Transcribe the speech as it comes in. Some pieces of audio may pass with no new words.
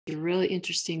a really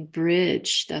interesting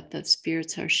bridge that the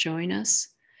spirits are showing us.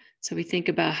 So we think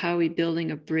about how we're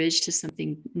building a bridge to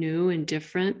something new and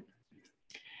different.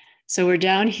 So we're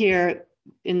down here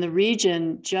in the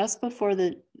region just before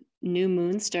the new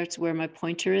moon starts, where my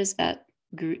pointer is. That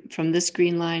from this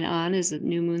green line on is a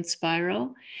new moon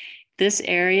spiral. This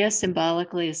area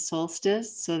symbolically is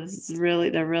solstice. So this is really,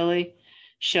 they're really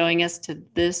showing us to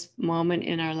this moment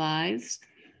in our lives.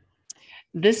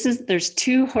 There's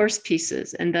two horse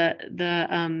pieces, and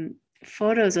the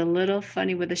photo's a little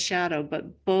funny with the shadow,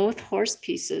 but both horse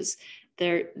pieces,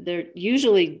 they're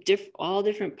usually all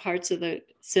different parts of the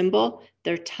symbol.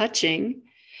 They're touching,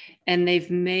 and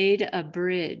they've made a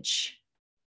bridge.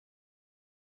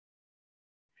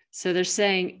 So they're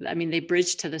saying, I mean, they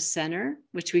bridge to the center,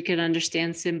 which we could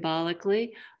understand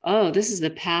symbolically. Oh, this is the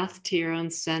path to your own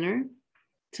center,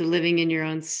 to living in your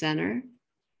own center.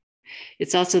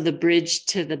 It's also the bridge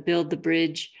to build the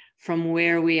bridge from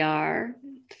where we are,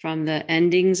 from the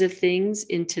endings of things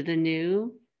into the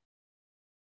new.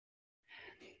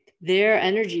 Their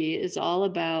energy is all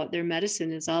about, their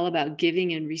medicine is all about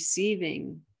giving and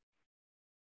receiving.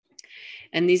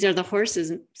 And these are the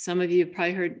horses. Some of you have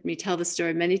probably heard me tell the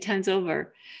story many times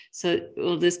over. So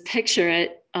we'll just picture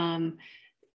it,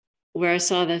 where I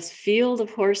saw this field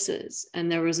of horses,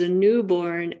 and there was a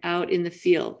newborn out in the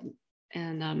field.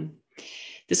 And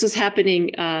this was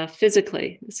happening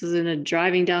physically. This was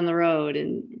driving down the road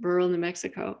in rural New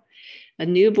Mexico. A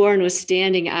newborn was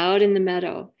standing out in the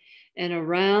meadow, and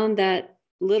around that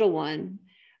little one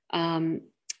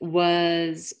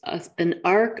was an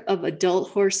arc of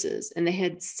adult horses, and they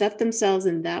had set themselves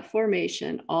in that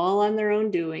formation all on their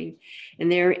own doing,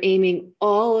 and they were aiming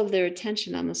all of their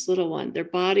attention on this little one. Their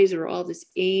bodies were all just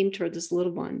aimed toward this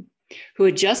little one who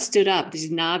had just stood up,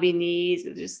 these knobby knees,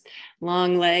 just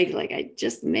long legs, like I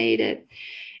just made it.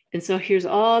 And so here's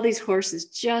all these horses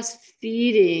just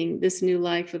feeding this new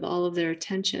life with all of their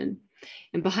attention.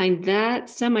 And behind that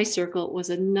semicircle was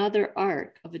another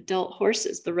arc of adult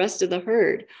horses, the rest of the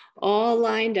herd, all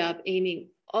lined up, aiming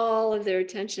all of their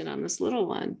attention on this little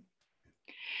one.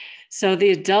 So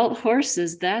the adult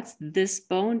horses, that's this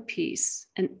bone piece,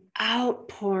 an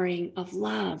outpouring of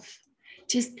love,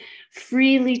 just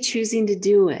freely choosing to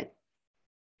do it.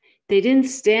 They didn't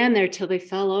stand there till they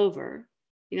fell over.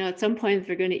 You know, at some point, if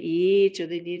they're going to eat or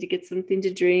they need to get something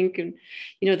to drink, and,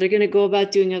 you know, they're going to go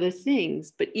about doing other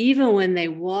things. But even when they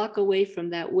walk away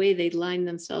from that way, they line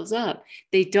themselves up.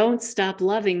 They don't stop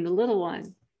loving the little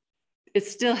one.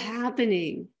 It's still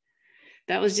happening.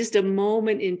 That was just a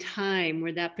moment in time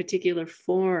where that particular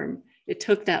form, it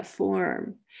took that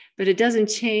form. But it doesn't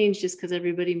change just because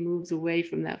everybody moves away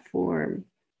from that form.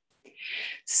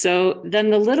 So then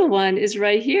the little one is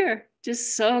right here,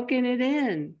 just soaking it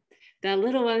in. That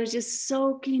little one is just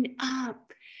soaking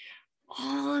up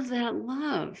all of that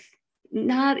love.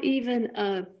 Not even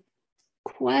a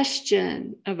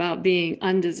question about being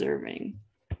undeserving.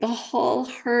 The whole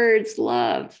herd's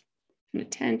love and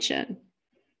attention,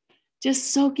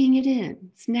 just soaking it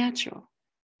in. It's natural.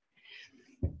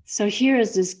 So here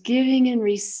is this giving and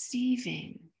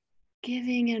receiving,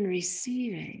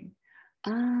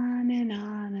 on and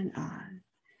on and on,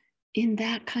 in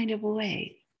that kind of a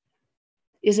way,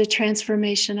 is a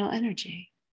transformational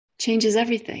energy. Changes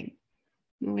everything.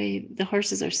 The way the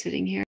horses are sitting here.